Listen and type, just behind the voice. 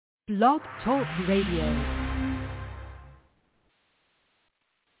Blog Talk Radio.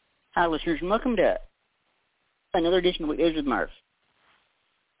 Hi, listeners, and welcome to another edition of Weekdays with Murph.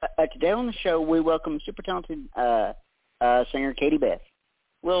 Today on the show, we welcome super talented singer KatieBeth.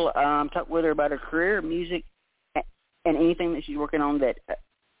 We'll talk with her about her career, music, and anything that she's working on that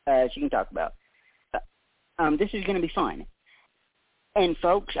she can talk about. This is going to be fun. And,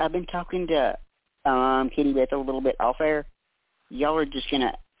 folks, I've been talking to KatieBeth a little bit off air. Y'all are just going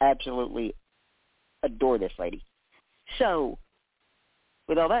to absolutely adore this lady. So,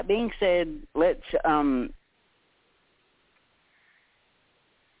 with all that being said, let's go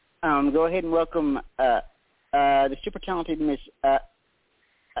ahead and welcome the super talented Miss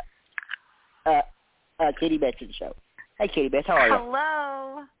KatieBeth to the show. Hey, KatieBeth, how are you?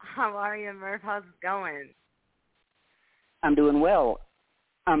 Hello. How are you, Murph? How's it going? I'm doing well.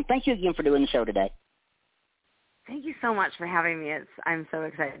 Thank you again for doing the show today. Thank you so much for having me. I'm so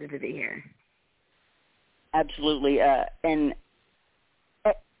excited to be here. Absolutely. And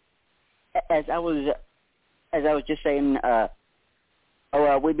as I was just saying,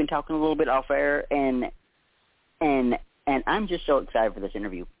 we've been talking a little bit off air, and I'm just so excited for this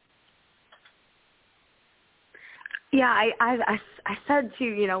interview. Yeah, I said to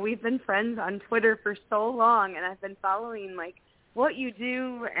you, we've been friends on Twitter for so long, and I've been following what you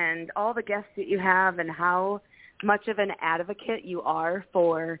do and all the guests that you have, and how much of an advocate you are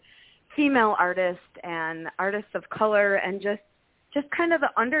for female artists and artists of color, and just kind of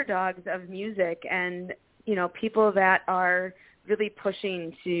the underdogs of music, and people that are really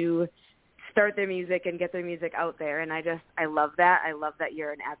pushing to start their music and get their music out there. And I love that. I love that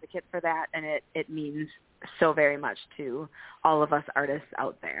you're an advocate for that, and it means so very much to all of us artists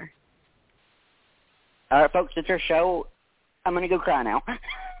out there. All right, folks, it's our show. I'm going to go cry now.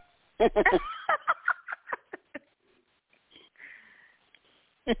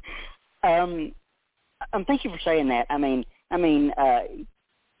 Thank you for saying that. I mean,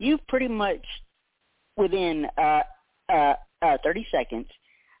 you've pretty much within 30 seconds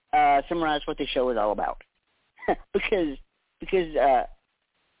summarized what this show is all about. because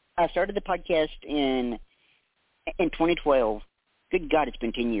I started the podcast in 2012. Good God, it's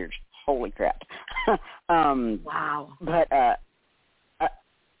been 10 years. Holy crap. Wow. But I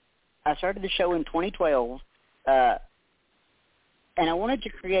started the show in 2012, and I wanted to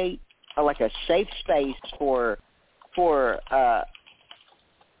create a safe space for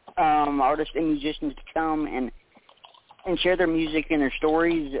artists and musicians to come and share their music and their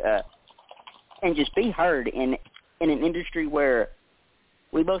stories, and just be heard in an industry where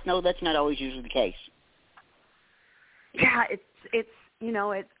we both know that's not always usually the case. Yeah, it's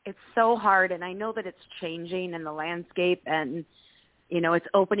so hard, and I know that it's changing in the landscape, and it's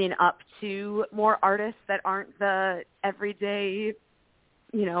opening up to more artists that aren't the everyday,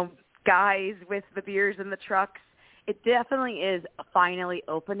 guys with the beers and the trucks. It definitely is finally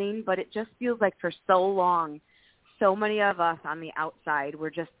opening, but it just feels like for so long, so many of us on the outside were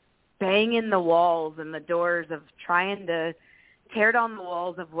just banging the walls and the doors of trying to tear down the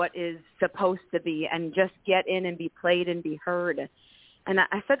walls of what is supposed to be and just get in and be played and be heard. And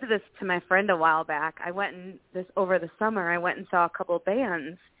I said this to my friend a while back. Over the summer, I went and saw a couple of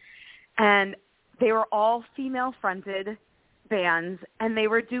bands, and they were all female-fronted bands, and they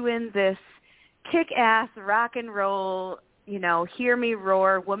were doing this kick-ass rock and roll, hear me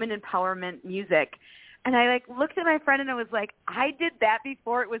roar, woman empowerment music. And I looked at my friend and I was like, I did that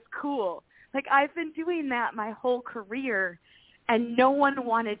before it was cool. I've been doing that my whole career, and no one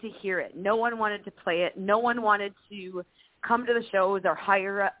wanted to hear it. No one wanted to play it. No one wanted to come to the shows or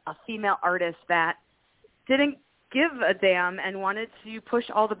hire a female artist that didn't give a damn and wanted to push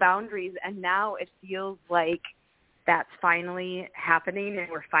all the boundaries. And now it feels like that's finally happening, and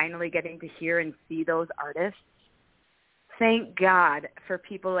we're finally getting to hear and see those artists. Thank God for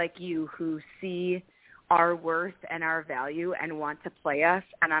people like you who see our worth and our value and want to play us,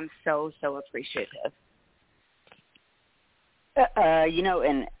 and I'm so, so appreciative.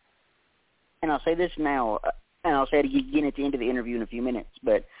 And I'll say this now, and I'll say it again at the end of the interview in a few minutes,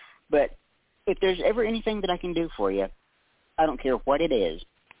 but if there's ever anything that I can do for you, I don't care what it is,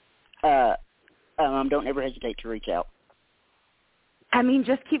 don't ever hesitate to reach out. I mean,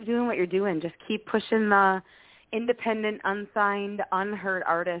 just keep doing what you're doing. Just keep pushing the independent, unsigned, unheard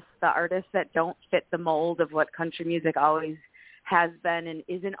artists, the artists that don't fit the mold of what country music always has been and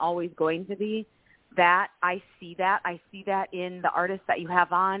isn't always going to be. I see that in the artists that you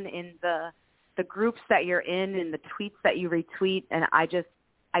have on, in the groups that you're in the tweets that you retweet, and I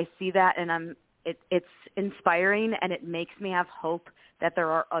see that, and it's inspiring, and it makes me have hope that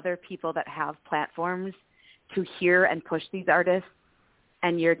there are other people that have platforms to hear and push these artists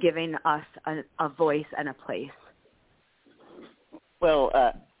and you're giving us a voice and a place. Well,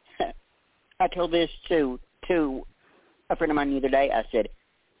 I told this to a friend of mine the other day. I said,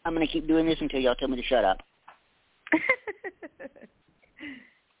 I'm going to keep doing this until y'all tell me to shut up.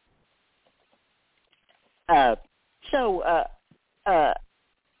 So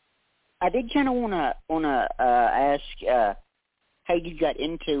I did kind of want to ask how you got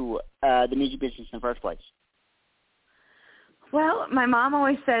into the music business in the first place. Well, my mom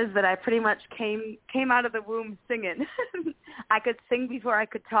always says that I pretty much came out of the womb singing. I could sing before I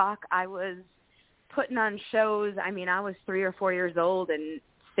could talk. I was putting on shows. I mean, I was 3 or 4 years old and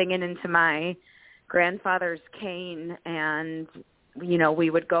singing into my grandfather's cane, and, you know, we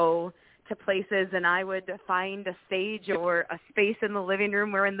would go to places and I would find a stage or a space in the living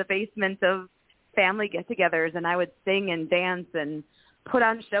room or in the basement of family get-togethers, and I would sing and dance and put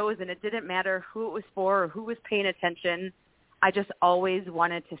on shows, and it didn't matter who it was for or who was paying attention. I just always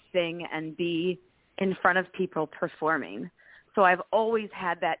wanted to sing and be in front of people performing. So I've always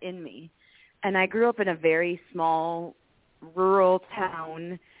had that in me. And I grew up in a very small, rural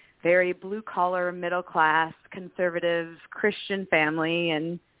town, very blue-collar, middle-class, conservative, Christian family,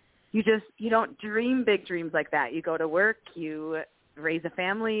 and you don't dream big dreams like that. You go to work, you raise a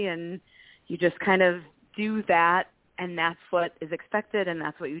family, and you just kind of do that, and that's what is expected, and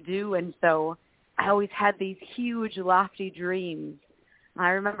that's what you do. And so I always had these huge, lofty dreams. I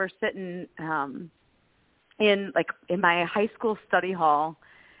remember sitting in my high school study hall,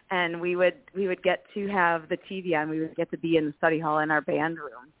 and we would get to have the TV on. We would get to be in the study hall in our band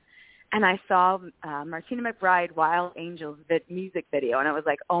room. And I saw Martina McBride, Wild Angels music video, and I was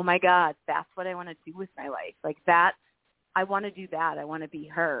like, oh, my God, that's what I want to do with my life. Like that, I want to do that. I want to be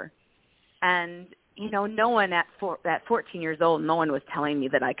her. And, you know, no one at 14 years old, no one was telling me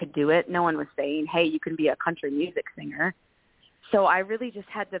that I could do it. No one was saying, hey, you can be a country music singer. So I really just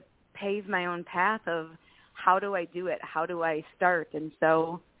had to pave my own path of how do I do it? How do I start? And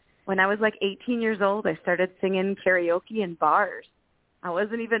so when I was like 18 years old, I started singing karaoke in bars. I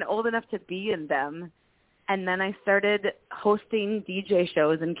wasn't even old enough to be in them. And then I started hosting DJ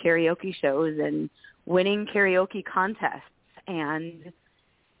shows and karaoke shows and winning karaoke contests. And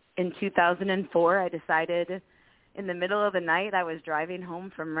in 2004, I decided in the middle of the night, I was driving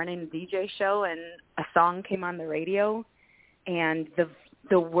home from running a DJ show, and a song came on the radio, and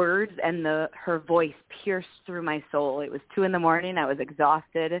the words and her voice pierced through my soul. It was 2 a.m. I was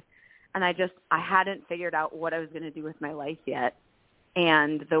exhausted, and I hadn't figured out what I was going to do with my life yet.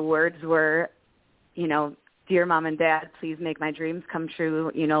 And the words were, you know, dear mom and dad, please make my dreams come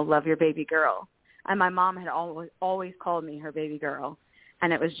true. You know, love your baby girl. And my mom had always called me her baby girl.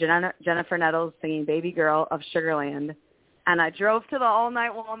 And it was Jennifer Nettles singing Baby Girl of Sugarland. And I drove to the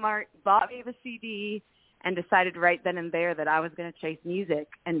all-night Walmart, bought me the CD, and decided right then and there that I was going to chase music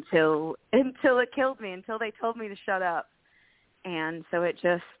until it killed me, until they told me to shut up. And so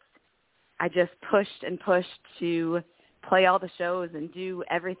I just pushed and pushed to play all the shows and do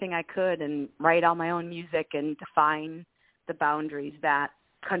everything I could and write all my own music and define the boundaries that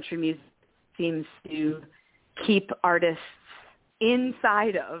country music seems to keep artists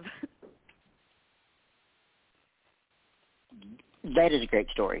inside of. That is a great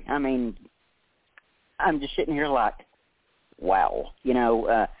story. I mean, I'm just sitting here like, wow, you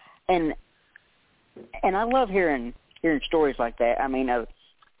know, and I love hearing stories like that. I mean,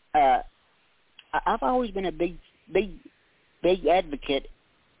 I've always been a big advocate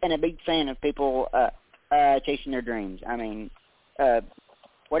and a big fan of people chasing their dreams. I mean,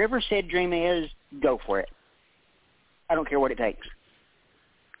 whatever said dream is, go for it. I don't care what it takes.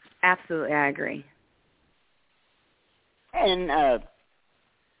 Absolutely, I agree. And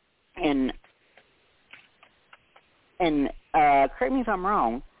correct me if I'm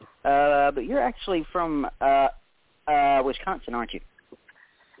wrong, but you're actually from Wisconsin, aren't you?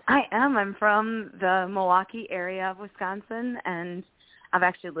 I am. I'm from the Milwaukee area of Wisconsin, and I've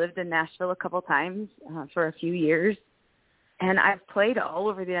actually lived in Nashville a couple times for a few years. And I've played all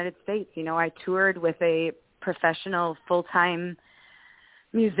over the United States. You know, I toured with a professional full-time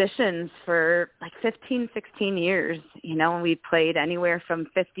musicians for like 15, 16 years, you know, and we played anywhere from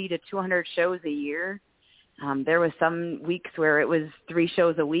 50 to 200 shows a year. There was some weeks where it was 3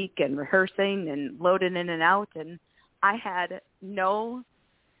 shows a week and rehearsing and loading in and out. And I had no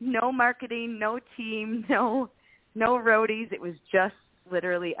marketing, no team, no roadies. It was just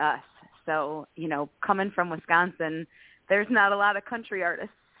literally us. So, you know, coming from Wisconsin, there's not a lot of country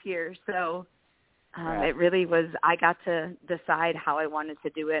artists here. So it really was, I got to decide how I wanted to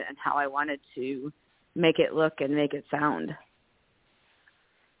do it and how I wanted to make it look and make it sound.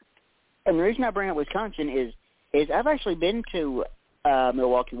 And the reason I bring up Wisconsin is I've actually been to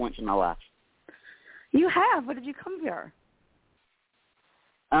Milwaukee once in my life. You have? What did you come here?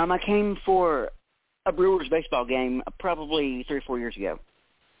 I came for a Brewers baseball game probably 3 or 4 years ago.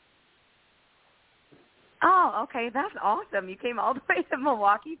 Oh, okay. That's awesome. You came all the way to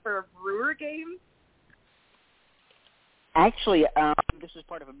Milwaukee for a Brewer game? Actually, this is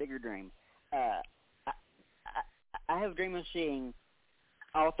part of a bigger dream. I have a dream of seeing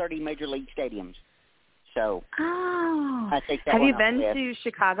all 30 major league stadiums. So I take that. Have you been to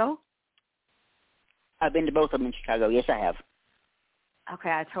Chicago? I've been to both of them in Chicago. Yes, I have. Okay,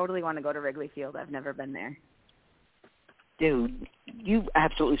 I totally want to go to Wrigley Field. I've never been there. Dude, you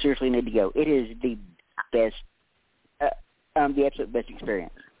absolutely seriously need to go. It is the best, the absolute best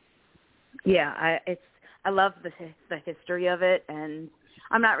experience. Yeah, I love the history of it, and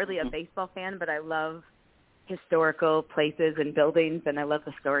I'm not really a baseball fan, but I love historical places and buildings, and I love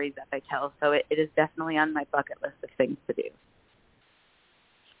the stories that they tell. So it is definitely on my bucket list of things to do.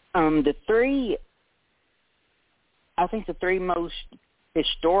 I think the three most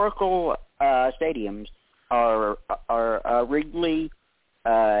historical stadiums are Wrigley,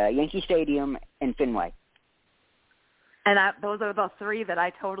 Yankee Stadium, and Fenway. And those are the three that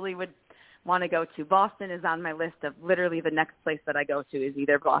I totally would want to go to. Boston is on my list of literally the next place that I go to is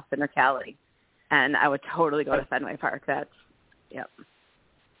either Boston or Cali. And I would totally go to Fenway Park. Yep.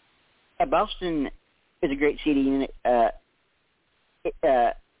 Boston is a great city in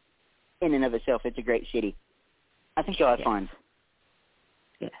and of itself. It's a great city. I think you'll have fun.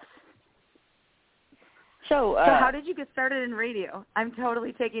 Yes. So how did you get started in radio? I'm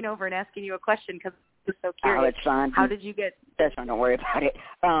totally taking over and asking you a question because I'm so curious. Oh, it's fine. How did you get? That's fine. Don't worry about it.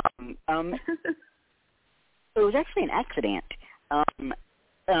 It was actually an accident.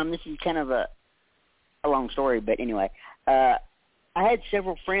 This is kind of a long story, but anyway, I had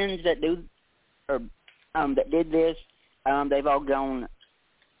several friends that that did this. They've all gone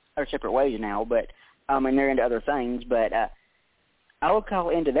our separate ways now, but and they're into other things. But I would call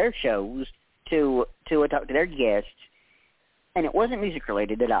into their shows to talk to their guests, and it wasn't music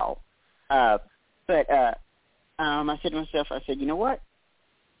related at all. But I said to myself, you know what?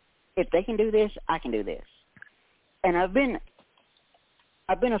 If they can do this, I can do this. And I've been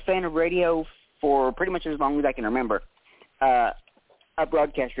a fan of radio for pretty much as long as I can remember. I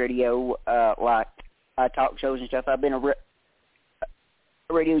broadcast radio, like talk shows and stuff. I've been a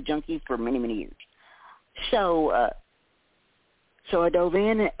radio junkie for many, many years. So I dove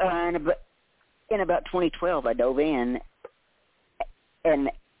in about 2012. I dove in, and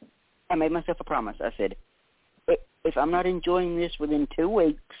I made myself a promise. I said, if I'm not enjoying this within 2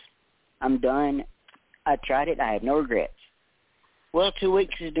 weeks, I'm done. I tried it. I have no regrets. Well, 2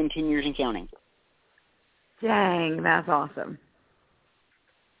 weeks has been 10 years and counting. Dang, that's awesome.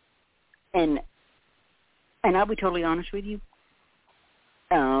 And I'll be totally honest with you.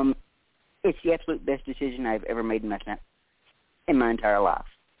 It's the absolute best decision I've ever made in my entire life.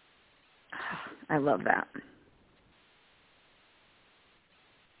 I love that.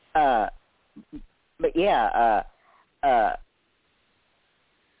 But yeah, I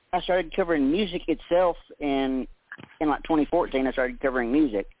started covering music itself in like 2014. I started covering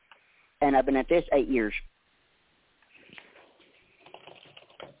music, and I've been at this 8 years.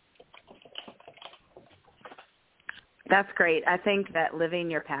 That's great. I think that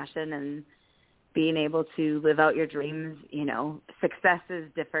living your passion and being able to live out your dreams, success is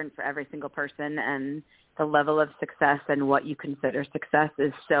different for every single person, and the level of success and what you consider success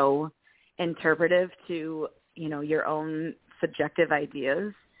is so interpretive to, your own subjective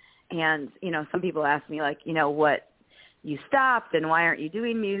ideas. And, some people ask me what you stopped and why aren't you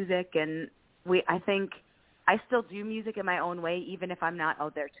doing music? And I think I still do music in my own way, even if I'm not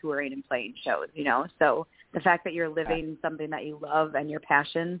out there touring and playing shows, So the fact that you're living something that you love and your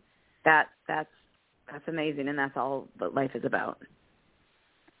passion, that's amazing, and that's all that life is about.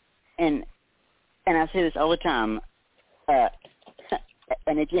 And I say this all the time,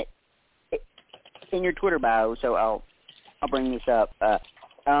 and it's in your Twitter bio, so I'll bring this up.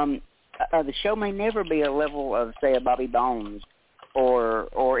 The show may never be a level of, say, a Bobby Bones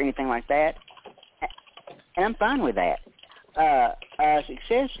or anything like that, and I'm fine with that.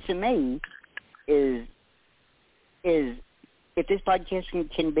 Success to me is if this podcast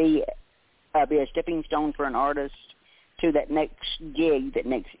can be a stepping stone for an artist to that next gig, that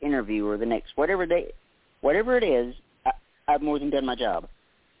next interview, or the next whatever it is, I've more than done my job.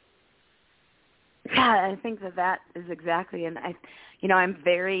 Yeah, I think that is exactly, and I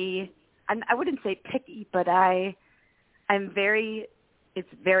wouldn't say picky, but it's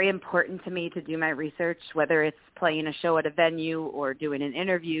very important to me to do my research, whether it's playing a show at a venue or doing an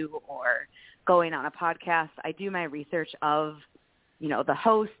interview or going on a podcast. I do my research of the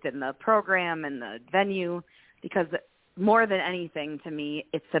host and the program and the venue, because more than anything to me,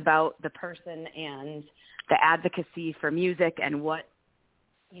 it's about the person and the advocacy for music and what,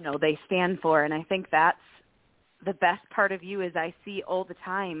 they stand for. And I think that's the best part of you is I see all the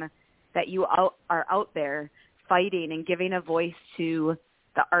time that you are out there fighting and giving a voice to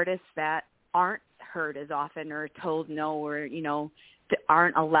the artists that aren't heard as often or told no or,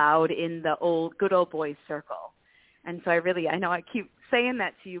 aren't allowed in the good old boys circle. And so I know I keep saying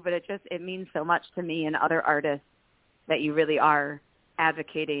that to you, but it means so much to me and other artists that you really are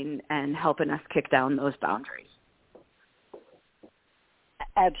advocating and helping us kick down those boundaries.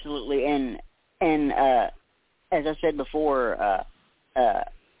 Absolutely. And as I said before,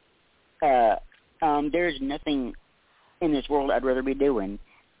 there's nothing in this world I'd rather be doing,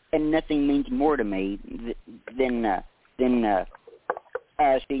 and nothing means more to me than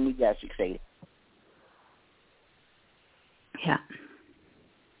seeing you guys succeed. Yeah.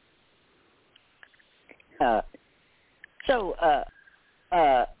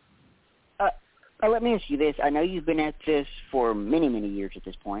 Let me ask you this. I know you've been at this for many, many years at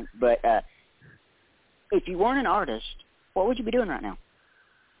this point, but if you weren't an artist, what would you be doing right now?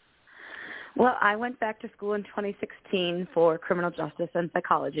 Well, I went back to school in 2016 for criminal justice and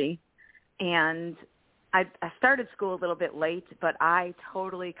psychology, and I started school a little bit late, but I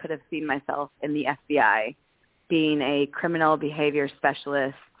totally could have seen myself in the FBI being a criminal behavior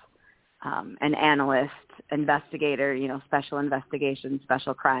specialist, an analyst, investigator, special investigations,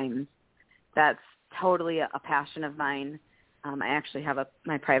 special crimes. That's totally a passion of mine. I actually have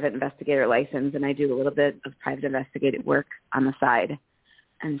my private investigator license, and I do a little bit of private investigative work on the side.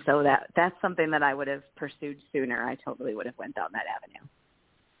 And so that's something that I would have pursued sooner. I totally would have went down that avenue.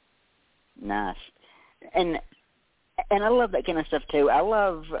 Nice. And I love that kind of stuff, too. I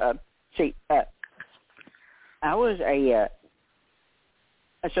love, I was a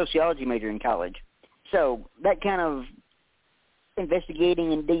sociology major in college. So that kind of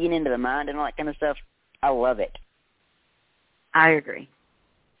investigating and digging into the mind and all that kind of stuff, I love it. I agree.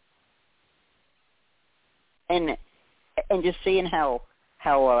 And just seeing how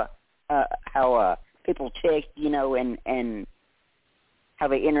people tick, and how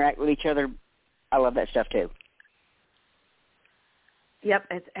they interact with each other, I love that stuff too. Yep,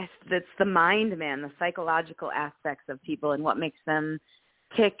 it's the mind, man, the psychological aspects of people and what makes them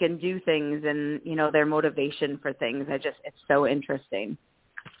tick and do things, and their motivation for things. It's so interesting.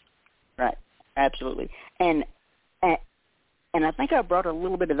 Right, absolutely, and I think I brought a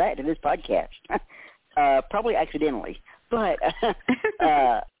little bit of that to this podcast, probably accidentally, but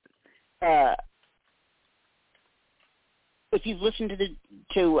if you've listened to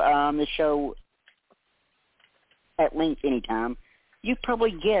the show at length anytime, you've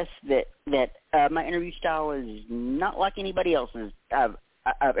probably guessed that my interview style is not like anybody else's I've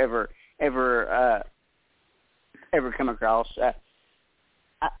ever come across.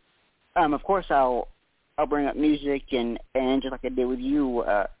 Of course, I'll bring up music and just like I did with you,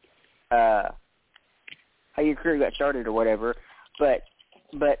 how your career got started or whatever. But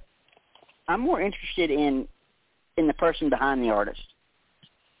I'm more interested in the person behind the artist.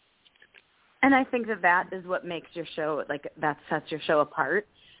 And I think that is what makes your show, that sets your show apart.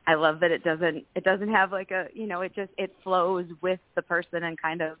 I love that it doesn't have it flows with the person and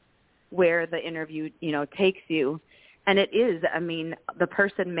kind of where the interview, takes you. And it is, the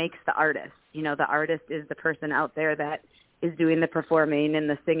person makes the artist. The artist is the person out there that is doing the performing and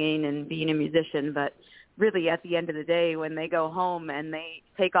the singing and being a musician. But really at the end of the day, when they go home and they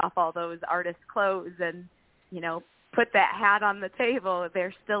take off all those artist clothes and, put that hat on the table,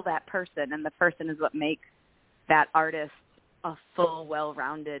 they're still that person. And the person is what makes that artist a full,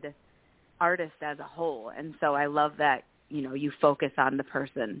 well-rounded artist as a whole. And so I love that, you focus on the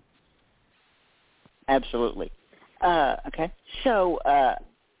person. Absolutely. Okay. So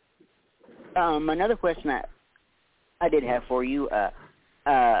another question that I did have for you,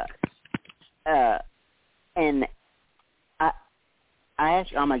 and I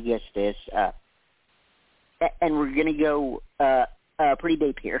asked all my guests this, and we're going to go pretty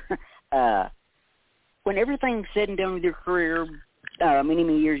deep here. When everything's said and done with your career, many,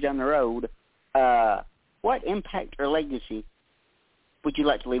 many years down the road, what impact or legacy would you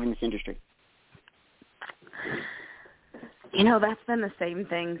like to leave in this industry? That's been the same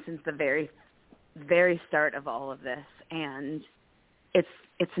thing since the very, very start of all of this. And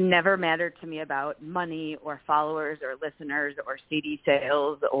it's never mattered to me about money or followers or listeners or CD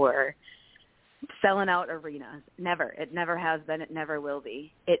sales or selling out arenas. Never. It never has been. It never will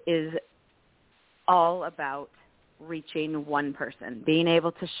be. It is all about reaching one person, being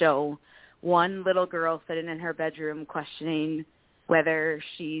able to show one little girl sitting in her bedroom questioning whether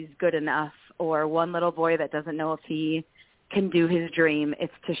she's good enough, or one little boy that doesn't know if he can do his dream.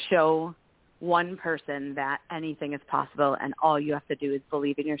 It's to show one person that anything is possible, and all you have to do is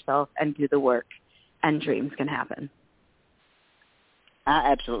believe in yourself and do the work, and dreams can happen.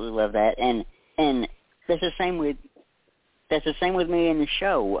 I absolutely love that, and that's the same with me in the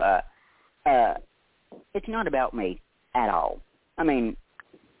show. It's not about me at all. I mean,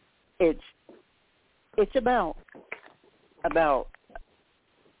 it's about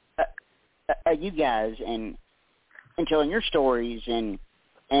you guys and telling your stories and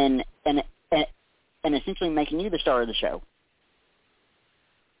essentially making you the star of the show.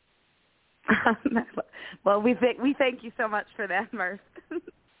 Well, we thank you so much for that, Murph.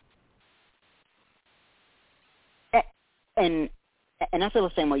 and I feel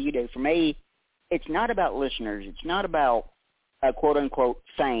the same way you do. For me, it's not about listeners. It's not about quote unquote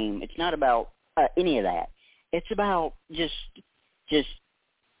fame. It's not about any of that. It's about just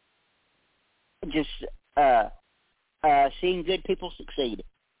seeing good people succeed.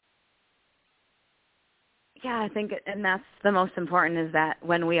 Yeah, I think, and that's the most important, is that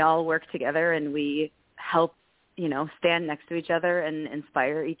when we all work together and we help, stand next to each other and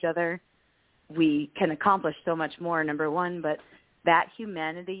inspire each other, we can accomplish so much more, number one. But that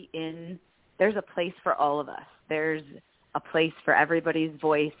humanity there's a place for all of us. There's a place for everybody's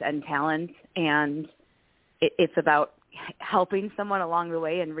voice and talent, and it's about helping someone along the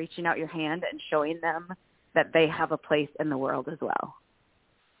way and reaching out your hand and showing them that they have a place in the world as well.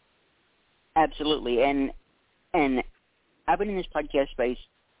 Absolutely. And I've been in this podcast space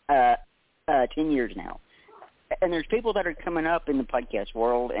 10 years now. And there's people that are coming up in the podcast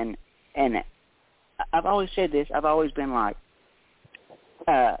world, and I've always said this. I've always been like,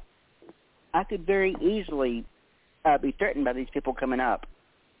 I could very easily be threatened by these people coming up.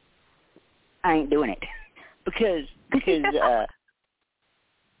 I ain't doing it because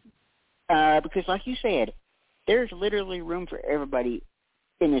like you said, there's literally room for everybody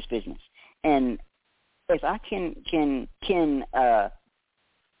in this business. And if I can share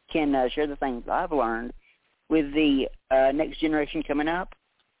the things I've learned with the next generation coming up,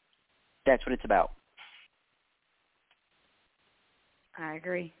 that's what it's about. I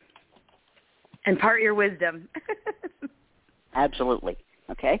agree. Impart your wisdom. Absolutely.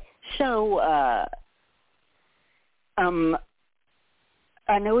 Okay. So,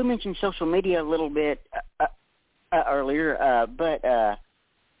 I know we mentioned social media a little bit earlier, but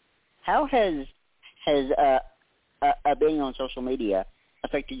how has being on social media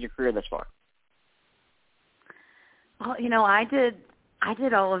affected your career thus far? Well, I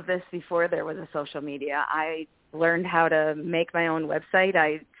did all of this before there was a social media. I learned how to make my own website.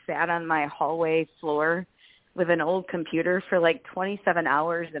 I sat on my hallway floor with an old computer for like 27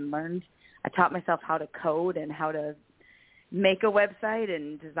 hours and I taught myself how to code and how to make a website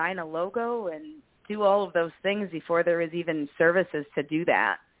and design a logo and do all of those things before there was even services to do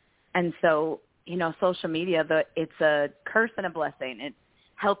that. And so, social media, it's a curse and a blessing. It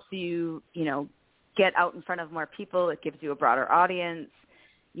helps you, get out in front of more people. It gives you a broader audience.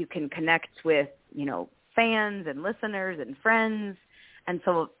 You can connect with, fans and listeners and friends. And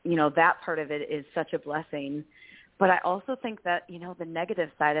so, that part of it is such a blessing. But I also think that, the negative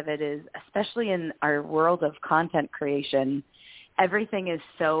side of it is, especially in our world of content creation, everything is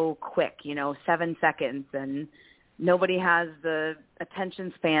so quick, 7 seconds, and nobody has the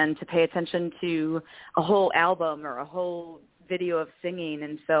attention span to pay attention to a whole album or a whole video of singing.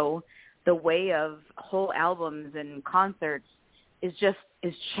 And so the way of whole albums and concerts is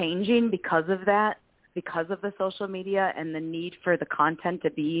changing because of that, because of the social media and the need for the content to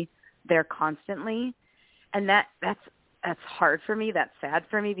be there constantly. And that's hard for me. That's sad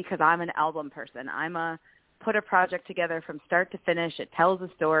for me because I'm an album person. Put a project together from start to finish. It tells a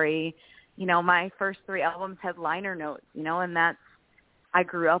story. My first 3 albums had liner notes, and I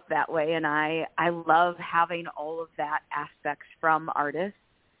grew up that way. And I love having all of that aspects from artists.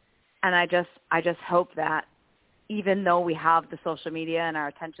 And I just hope that even though we have the social media and our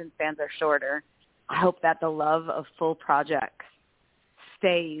attention spans are shorter, I hope that the love of full projects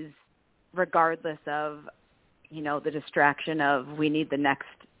stays regardless of, the distraction of we need the next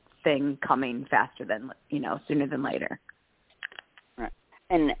thing coming faster than, sooner than later. Right.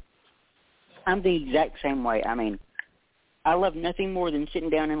 And I'm the exact same way. I mean, I love nothing more than sitting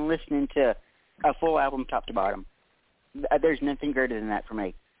down and listening to a full album top to bottom. There's nothing greater than that for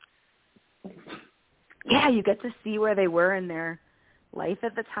me. Yeah, you get to see where they were in their life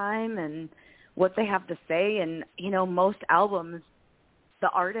at the time and what they have to say. And, most albums, the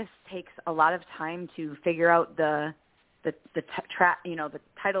artist takes a lot of time to figure out the track, the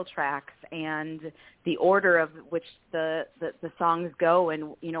title tracks and the order of which the songs go,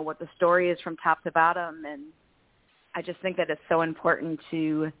 and what the story is from top to bottom. And I just think that it's so important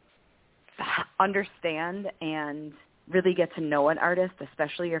to understand and really get to know an artist,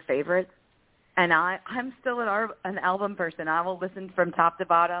 especially your favorites. And I'm still an album person. I will listen from top to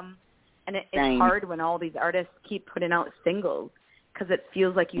bottom. And it's hard when all these artists keep putting out singles, because it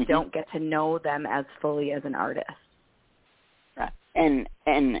feels like you don't get to know them as fully as an artist. Right. And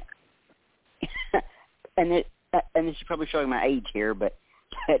this is probably showing my age here, but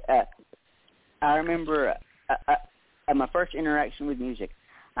I remember my first interaction with music.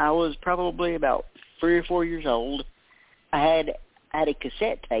 I was probably about 3 or 4 years old. I had a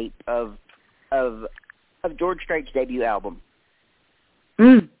cassette tape of George Strait's debut album.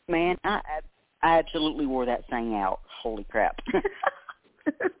 Man, I absolutely wore that thing out. Holy crap.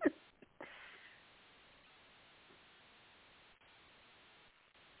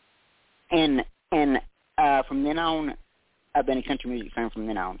 and from then on, I've been a country music fan from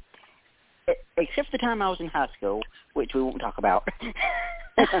then on. Except the time I was in high school, which we won't talk about.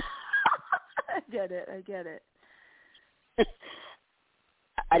 I get it.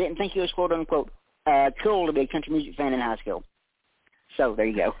 I didn't think it was quote unquote cool to be a country music fan in high school. So there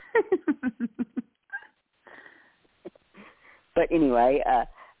you go. But anyway,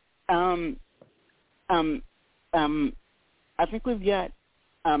 I think we've got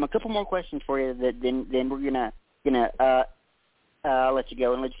a couple more questions for you. Then we're gonna let you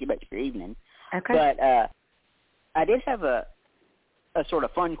go and let you get back to your evening. Okay. But I did have a sort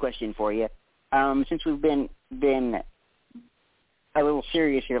of fun question for you. Since we've been a little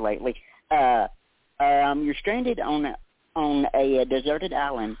serious here lately, you're stranded on a deserted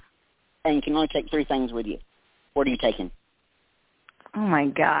island and can only take 3 things with you. What are you taking? Oh my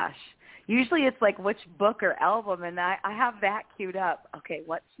gosh. Usually it's like which book or album, and I have that queued up. Okay,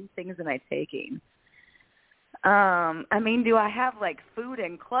 what 2 things am I taking? Do I have like food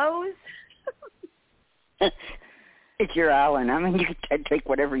and clothes? It's your island. You can take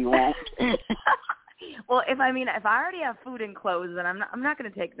whatever you want. Well, if I already have food and clothes, then I'm not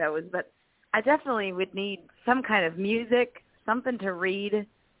going to take those, but I definitely would need some kind of music, something to read,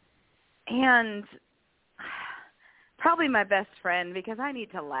 and probably my best friend, because I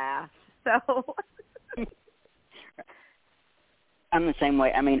need to laugh. So I'm the same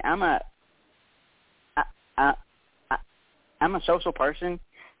way. I'm a social person,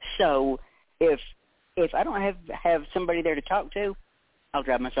 so if I don't have somebody there to talk to, I'll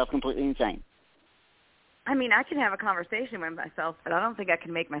drive myself completely insane. I can have a conversation with myself, but I don't think I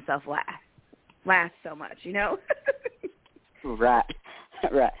can make myself laugh so much, Right.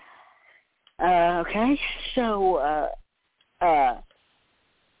 Okay, so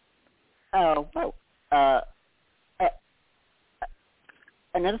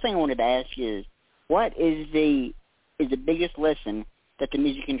another thing I wanted to ask you is, what is the biggest lesson that the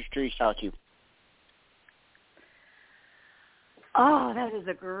music industry has taught you? Oh, that is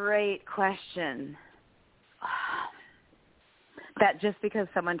a great question. That just because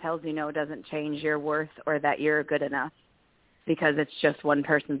someone tells you no doesn't change your worth or that you're good enough, because it's just one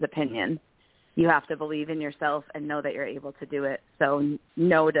person's opinion. You have to believe in yourself and know that you're able to do it. So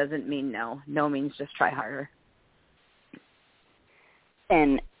no doesn't mean no. No means just try harder.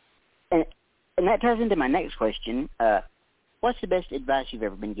 And that ties into my next question. What's the best advice you've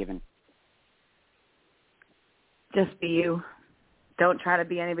ever been given? Just be you. Don't try to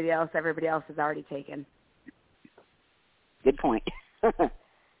be anybody else. Everybody else is already taken. Good point.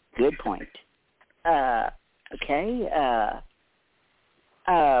 Good point. Okay.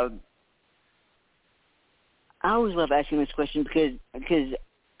 I always love asking this question because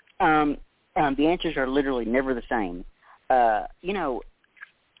the answers are literally never the same.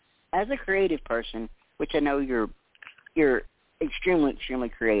 As a creative person, which I know you're extremely, extremely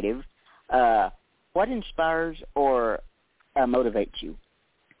creative, what inspires or motivates you?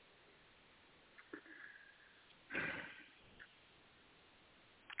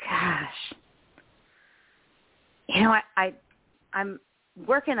 Gosh. I'm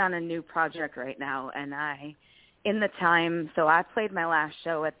working on a new project right now, and I played my last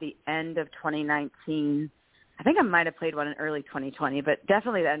show at the end of 2019. I think I might have played one in early 2020, but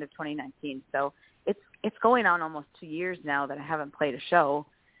definitely the end of 2019. So it's going on almost 2 years now that I haven't played a show,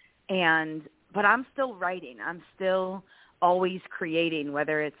 but I'm still writing. I'm still always creating,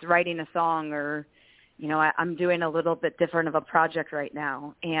 whether it's writing a song or, I'm doing a little bit different of a project right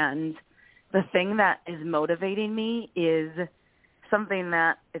now. And the thing that is motivating me is something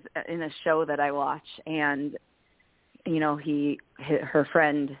that is in a show that I watch, and her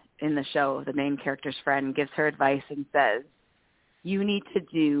friend in the show, the main character's friend, gives her advice and says, you need to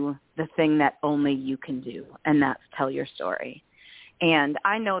do the thing that only you can do, and that's tell your story. And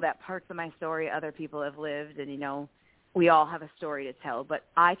I know that parts of my story other people have lived, and, you know, we all have a story to tell, but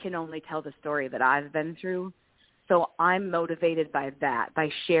I can only tell the story that I've been through. So I'm motivated by that, by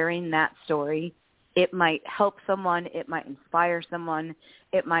sharing that story. It might help someone, it might inspire someone,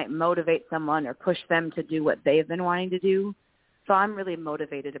 it might motivate someone or push them to do what they've been wanting to do. So I'm really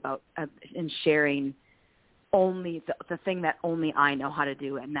motivated about in sharing only the thing that only I know how to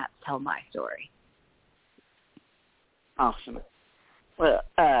do, and that's tell my story. Awesome. Well,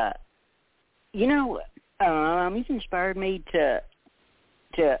 you've inspired me to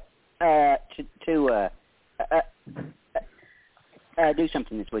do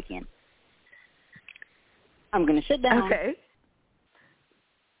something this weekend. I'm going to sit down. Okay.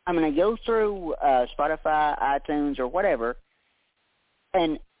 I'm going to go through Spotify, iTunes, or whatever,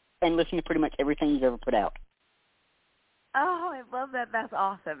 and listen to pretty much everything you've ever put out. Oh, I love that. That's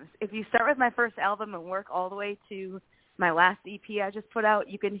awesome. If you start with my first album and work all the way to my last EP I just put out,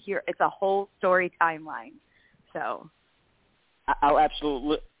 you can hear it's a whole story timeline. So I'll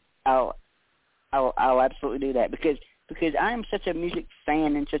absolutely do that because I am such a music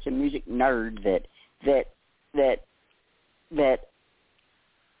fan and such a music nerd that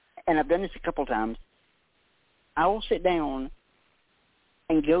and I've done this a couple times. I will sit down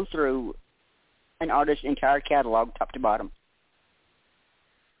and go through an artist's entire catalog, top to bottom.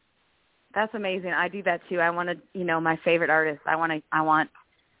 That's amazing. I do that too. I want to, my favorite artists. I want to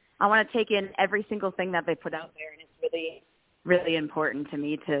take in every single thing that they put out there, and it's really, really important to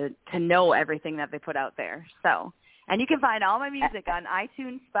me to know everything that they put out there. So, and you can find all my music on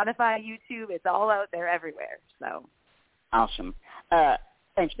iTunes, Spotify, YouTube. It's all out there everywhere. So, awesome.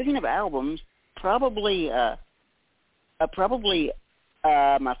 And speaking of albums, probably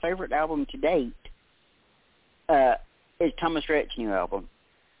my favorite album to date is Thomas Rhett's new album.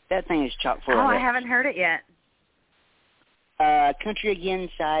 That thing is chock full of I haven't heard it yet. Country Again,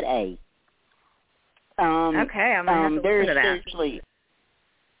 Side A. Okay, I'm going to have to listen to that. Seriously,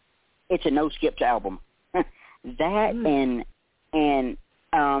 it's a no-skips album. That and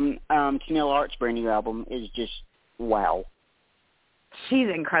Tennille Hart's brand new album is just wow. She's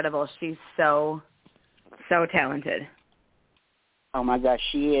incredible. She's so talented. Oh, my gosh,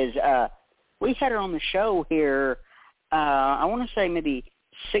 she is. We had her on the show here, I want to say maybe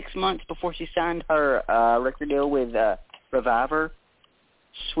 6 months before she signed her record deal with Reviver.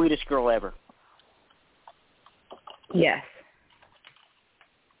 Sweetest girl ever. Yes.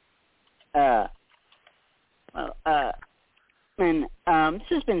 And this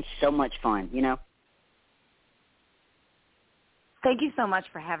has been so much fun, Thank you so much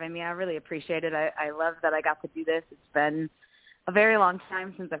for having me. I really appreciate it. I love that I got to do this. It's been a very long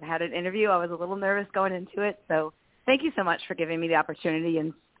time since I've had an interview. I was a little nervous going into it. So thank you so much for giving me the opportunity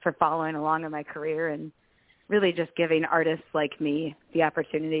and for following along in my career and really just giving artists like me the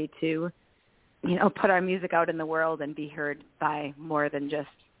opportunity to, put our music out in the world and be heard by more than just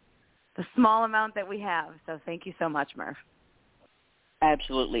the small amount that we have. So thank you so much, Murph.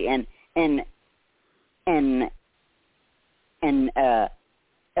 Absolutely. And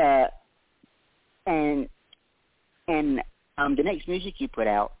the next music you put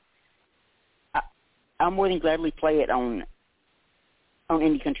out, I'll more than gladly play it on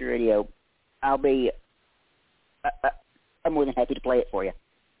Indie Country Radio. I'm more than happy to play it for you.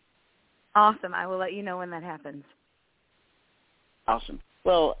 Awesome. I will let you know when that happens. Awesome.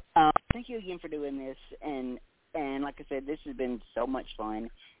 Well, thank you again for doing this, and like I said, this has been so much fun,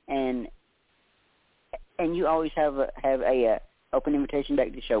 and you always have a open invitation back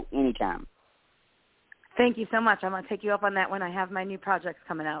to the show anytime. Thank you so much. I'm going to take you up on that when I have my new projects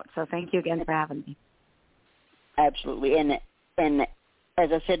coming out. So thank you again for having me. Absolutely. And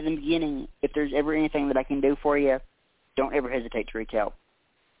as I said in the beginning, if there's ever anything that I can do for you, don't ever hesitate to reach out.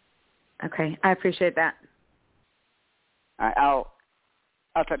 Okay. I appreciate that. All right.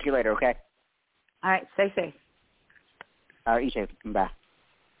 I'll talk to you later, okay? All right. Stay safe. All right. You too. Bye.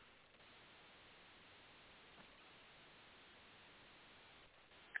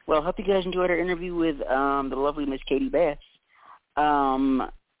 Well, I hope you guys enjoyed our interview with the lovely Miss KatieBeth.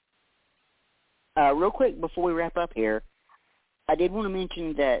 Real quick, before we wrap up here, I did want to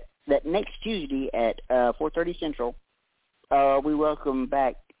mention that next Tuesday at 4:30 Central, we welcome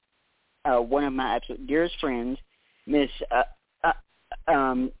back one of my absolute dearest friends, Miss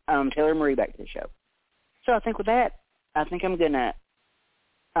Taylor Marie, back to the show. So I think with that, I'm going to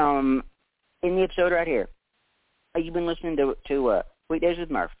end the episode right here. You've been listening to Weekdays with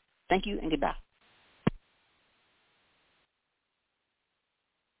Murph. Thank you and goodbye.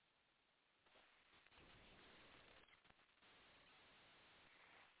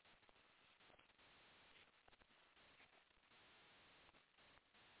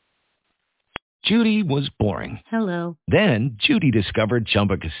 Judy was boring. Hello. Then Judy discovered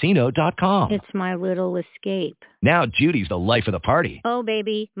ChumbaCasino.com. It's my little escape. Now Judy's the life of the party. Oh,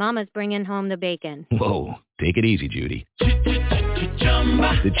 baby, mama's bringing home the bacon. Whoa, take it easy, Judy.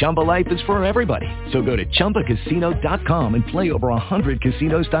 The Chumba life is for everybody. So go to ChumbaCasino.com and play over 100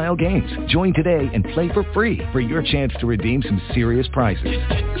 casino-style games. Join today and play for free for your chance to redeem some serious prizes.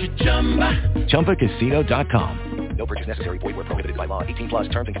 ChumbaCasino.com. No purchase necessary. Void where prohibited by law. 18+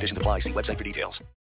 terms and conditions apply. See website for details.